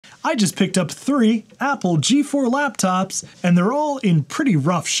I just picked up 3 Apple G4 laptops, and they're all in pretty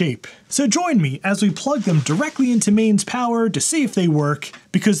rough shape. So join me as we plug them directly into mains power to see if they work,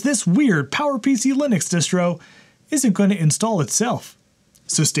 because this weird PowerPC Linux distro isn't going to install itself.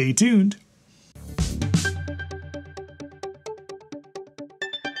 So stay tuned.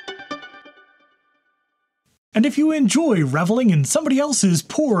 And if you enjoy reveling in somebody else's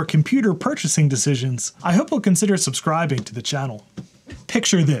poor computer purchasing decisions, I hope you'll consider subscribing to the channel.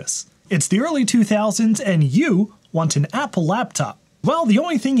 Picture this. It's the early 2000s and you want an Apple laptop. Well, the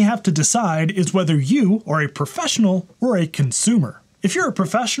only thing you have to decide is whether you are a professional or a consumer. If you're a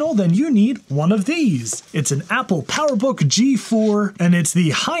professional, then you need one of these. It's an Apple PowerBook G4, and it's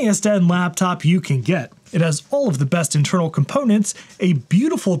the highest end laptop you can get. It has all of the best internal components, a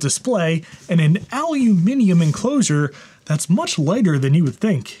beautiful display, and an aluminum enclosure that's much lighter than you would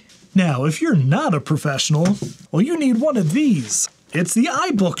think. Now, if you're not a professional, well, you need one of these. It's the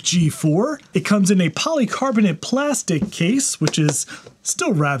iBook G4. It comes in a polycarbonate plastic case, which is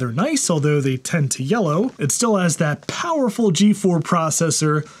still rather nice, although they tend to yellow. It still has that powerful G4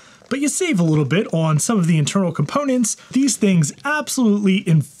 processor, but you save a little bit on some of the internal components. These things absolutely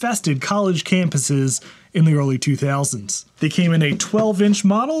infested college campuses in the early 2000s. They came in a 12-inch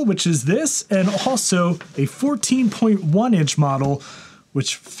model, which is this, and also a 14.1-inch model,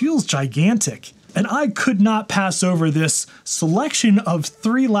 which feels gigantic. And I could not pass over this selection of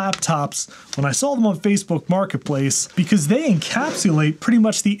 3 laptops when I saw them on Facebook Marketplace, because they encapsulate pretty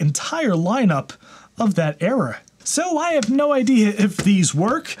much the entire lineup of that era. So I have no idea if these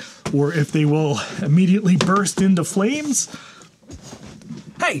work, or if they will immediately burst into flames.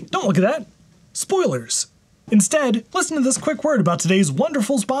 Hey, don't look at that! Spoilers! Instead, listen to this quick word about today's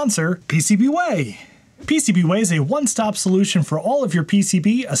wonderful sponsor, PCBWay. PCBWay is a one-stop solution for all of your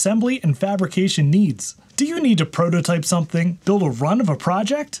PCB assembly and fabrication needs. Do you need to prototype something, build a run of a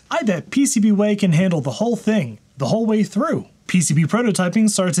project? I bet PCBWay can handle the whole thing, the whole way through. PCB prototyping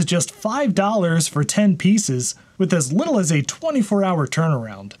starts at just $5 for 10 pieces, with as little as a 24-hour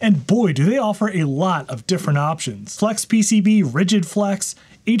turnaround. And boy, do they offer a lot of different options. Flex PCB, Rigid Flex,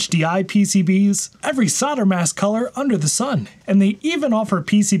 HDI PCBs, every solder mask color under the sun. And they even offer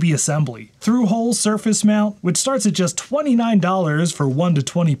PCB assembly. Through-hole surface mount, which starts at just $29 for 1 to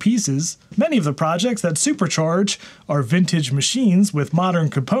 20 pieces. Many of the projects that supercharge our vintage machines with modern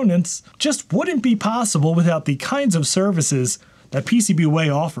components just wouldn't be possible without the kinds of services that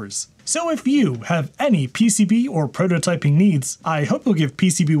PCBWay offers. So if you have any PCB or prototyping needs, I hope you'll give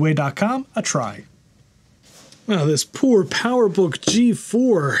PCBWay.com a try. Wow, this poor PowerBook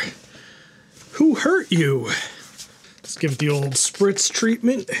G4. Who hurt you? Let's give it the old spritz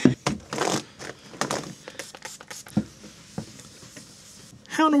treatment.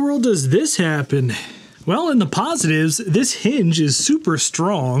 How in the world does this happen? Well, in the positives, this hinge is super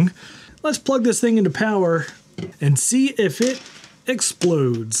strong. Let's plug this thing into power and see if it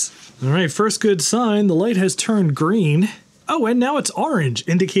explodes. All right, first good sign, the light has turned green. Oh, and now it's orange,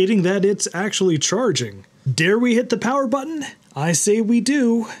 indicating that it's actually charging. Dare we hit the power button? I say we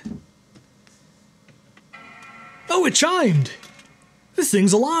do. Oh, it chimed! This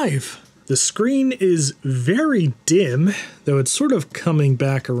thing's alive. The screen is very dim, though it's sort of coming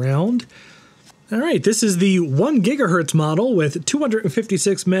back around. All right, this is the 1 gigahertz model with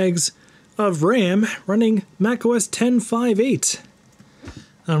 256 megs of RAM running macOS 10.5.8.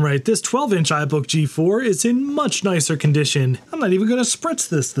 All right, this 12-inch iBook G4 is in much nicer condition. I'm not even going to spritz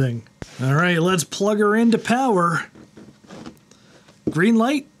this thing. All right, let's plug her into power. Green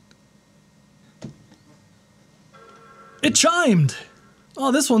light. It chimed.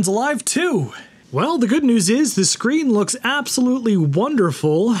 Oh, this one's alive too. Well, the good news is the screen looks absolutely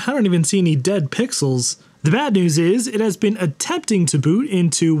wonderful. I don't even see any dead pixels. The bad news is it has been attempting to boot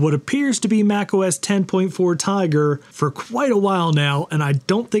into what appears to be macOS 10.4 Tiger for quite a while now, and I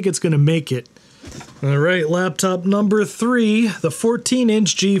don't think it's going to make it. All right, laptop number 3, the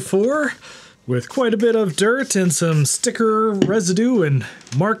 14-inch G4, with quite a bit of dirt and some sticker residue and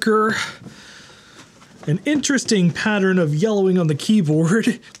marker. An interesting pattern of yellowing on the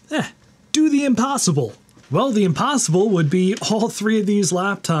keyboard. Do the impossible. Well, the impossible would be all 3 of these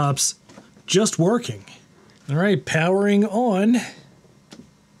laptops just working. All right, powering on.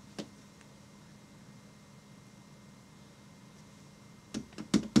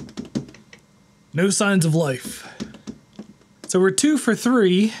 No signs of life. So we're 2 for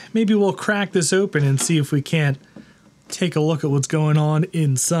 3. Maybe we'll crack this open and see if we can't take a look at what's going on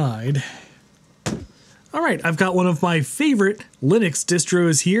inside. All right, I've got one of my favorite Linux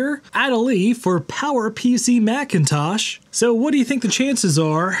distros here, Adelie for PowerPC Macintosh. So what do you think the chances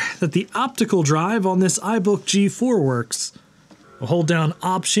are that the optical drive on this iBook G4 works? We'll hold down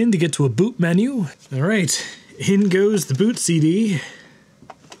Option to get to a boot menu. All right, in goes the boot CD.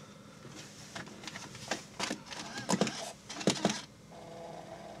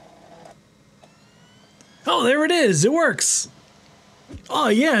 Oh, there it is. It works. Oh,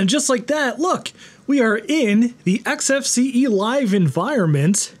 yeah, and just like that, look, we are in the XFCE Live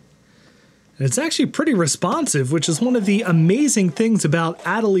environment. And it's actually pretty responsive, which is one of the amazing things about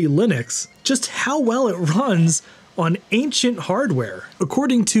Adderley Linux, just how well it runs on ancient hardware.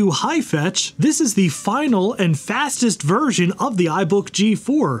 According to HiFetch, this is the final and fastest version of the iBook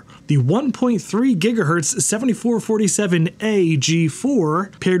G4, the 1.3 GHz 7447A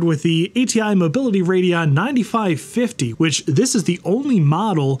G4, paired with the ATI Mobility Radeon 9550, which this is the only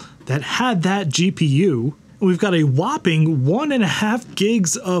model that had that GPU. We've got a whopping 1.5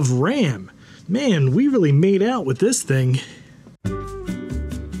 gigs of RAM. Man, we really made out with this thing.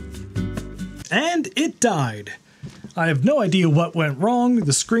 And it died. I have no idea what went wrong.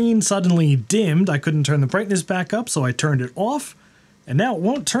 The screen suddenly dimmed. I couldn't turn the brightness back up, so I turned it off. And now it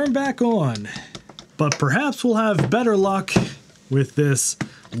won't turn back on. But perhaps we'll have better luck with this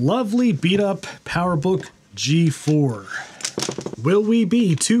lovely beat-up PowerBook G4. Will we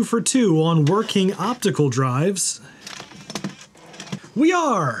be 2 for 2 on working optical drives? We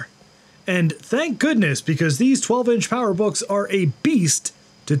are! And thank goodness, because these 12-inch PowerBooks are a beast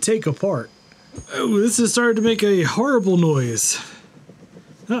to take apart. Oh, this has started to make a horrible noise.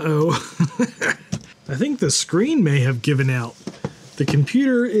 Uh-oh. I think the screen may have given out. The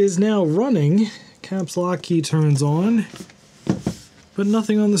computer is now running. Caps lock key turns on, but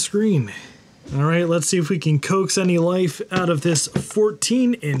nothing on the screen. All right, let's see if we can coax any life out of this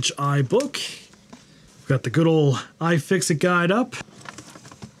 14-inch iBook. We've got the good old iFixit guide up.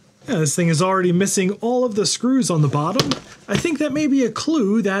 Yeah, this thing is already missing all of the screws on the bottom. I think that may be a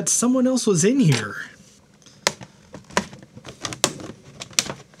clue that someone else was in here.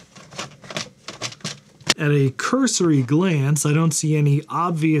 At a cursory glance, I don't see any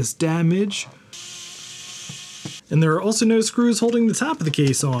obvious damage. And there are also no screws holding the top of the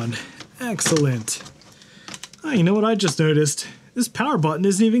case on. Excellent. Oh, you know what I just noticed? This power button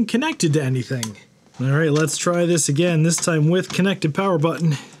isn't even connected to anything. All right, let's try this again, this time with connected power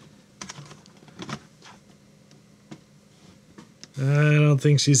button. I don't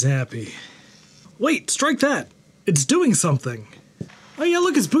think she's happy. Wait, strike that! It's doing something! Oh yeah,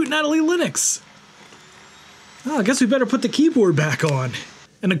 look, it's booting Adderley Linux! Oh, I guess we better put the keyboard back on.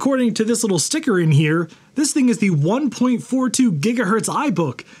 And according to this little sticker in here, this thing is the 1.42 gigahertz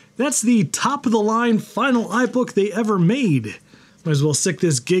iBook. That's the top-of-the-line final iBook they ever made. Might as well stick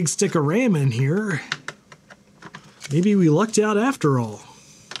this gig stick of RAM in here. Maybe we lucked out after all.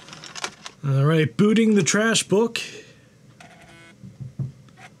 Alright, booting the trash book.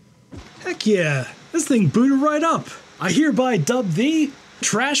 Heck yeah, this thing booted right up. I hereby dub the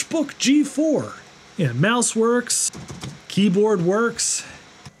Trashbook G4. Yeah, mouse works, keyboard works,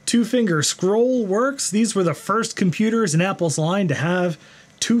 two-finger scroll works. These were the first computers in Apple's line to have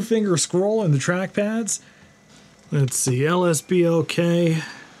two-finger scroll in the trackpads. Let's see, LSBLK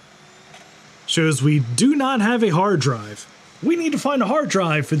shows we do not have a hard drive. We need to find a hard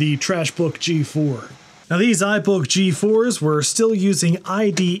drive for the Trashbook G4. Now these iBook G4s were still using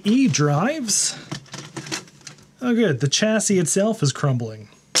IDE drives. Oh good, the chassis itself is crumbling.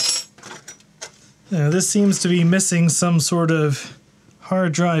 Now this seems to be missing some sort of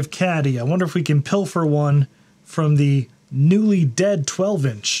hard drive caddy. I wonder if we can pilfer one from the newly dead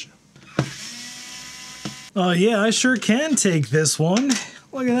 12-inch. Oh yeah, I sure can take this one.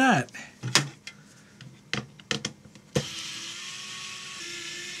 Look at that.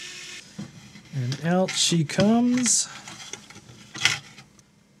 And out she comes.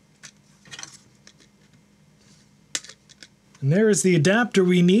 And there is the adapter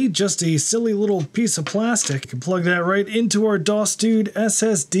we need, just a silly little piece of plastic. Can plug that right into our DOS Dude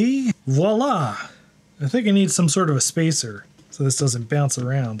SSD. Voila! I think I need some sort of a spacer so this doesn't bounce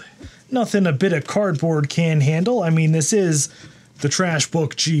around. Nothing a bit of cardboard can't handle. I mean, this is the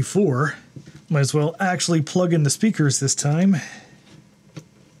Trashbook G4. Might as well actually plug in the speakers this time.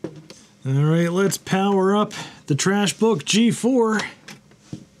 Alright, let's power up the Trashbook G4.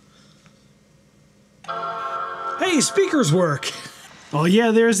 Hey, speakers work! Oh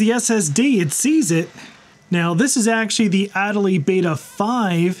yeah, there's the SSD, it sees it. Now, this is actually the Adderley Beta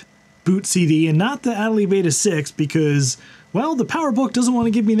 5 boot CD and not the Adderley Beta 6 because, well, the PowerBook doesn't want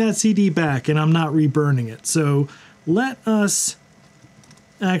to give me that CD back and I'm not reburning it. So let us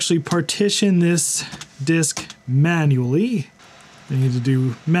actually partition this disk manually. I need to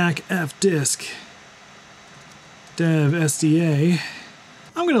do Mac F disk dev SDA.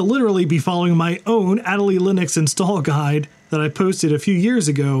 I'm going to literally be following my own Adderley Linux install guide that I posted a few years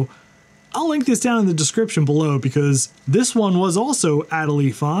ago. I'll link this down in the description below because this one was also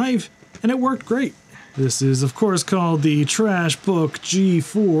Adderley 5 and it worked great. This is of course called the Trash Book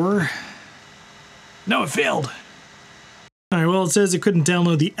G4. No, it failed. Alright, well, it says it couldn't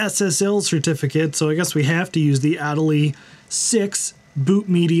download the SSL certificate, so I guess we have to use the Adderley 6 boot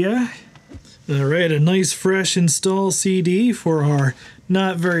media. Alright, a nice fresh install CD for our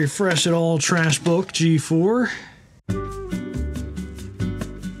not very fresh at all Trash Book G4.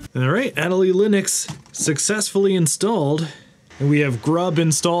 Alright, Adderley Linux successfully installed. And we have Grub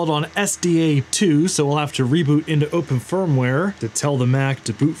installed on SDA2, so we'll have to reboot into open firmware to tell the Mac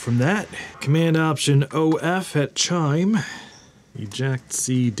to boot from that. Command Option OF at Chime. Eject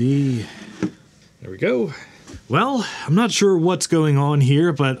CD. There we go. Well, I'm not sure what's going on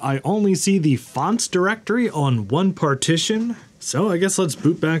here, but I only see the fonts directory on one partition. So I guess let's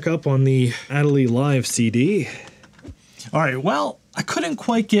boot back up on the Adderley Live CD. Alright, well, I couldn't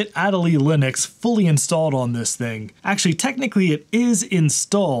quite get Adderley Linux fully installed on this thing. Actually, technically it is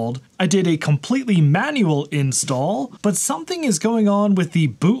installed. I did a completely manual install, but something is going on with the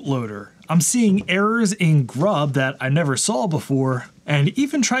bootloader. I'm seeing errors in Grub that I never saw before, and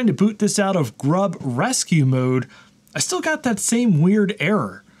even trying to boot this out of Grub rescue mode, I still got that same weird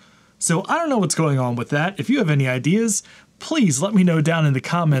error. So I don't know what's going on with that. If you have any ideas, please let me know down in the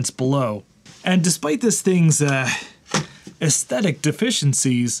comments below. And despite this thing's aesthetic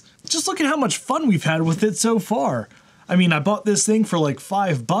deficiencies, just look at how much fun we've had with it so far. I mean, I bought this thing for like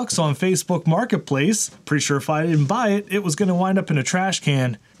 $5 on Facebook Marketplace. Pretty sure if I didn't buy it, it was gonna wind up in a trash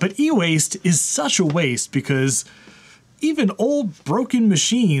can. But e-waste is such a waste because even old broken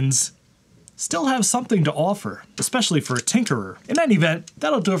machines still have something to offer, especially for a tinkerer. In any event,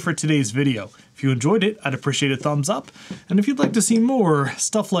 that'll do it for today's video. If you enjoyed it, I'd appreciate a thumbs up. And if you'd like to see more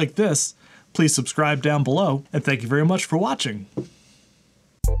stuff like this, please subscribe down below, and thank you very much for watching.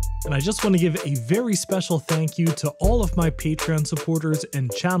 And I just want to give a very special thank you to all of my Patreon supporters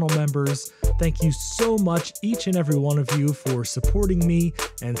and channel members. Thank you so much, each and every one of you, for supporting me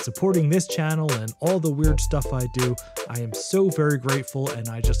and supporting this channel and all the weird stuff I do. I am so very grateful, and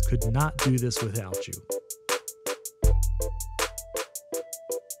I just could not do this without you.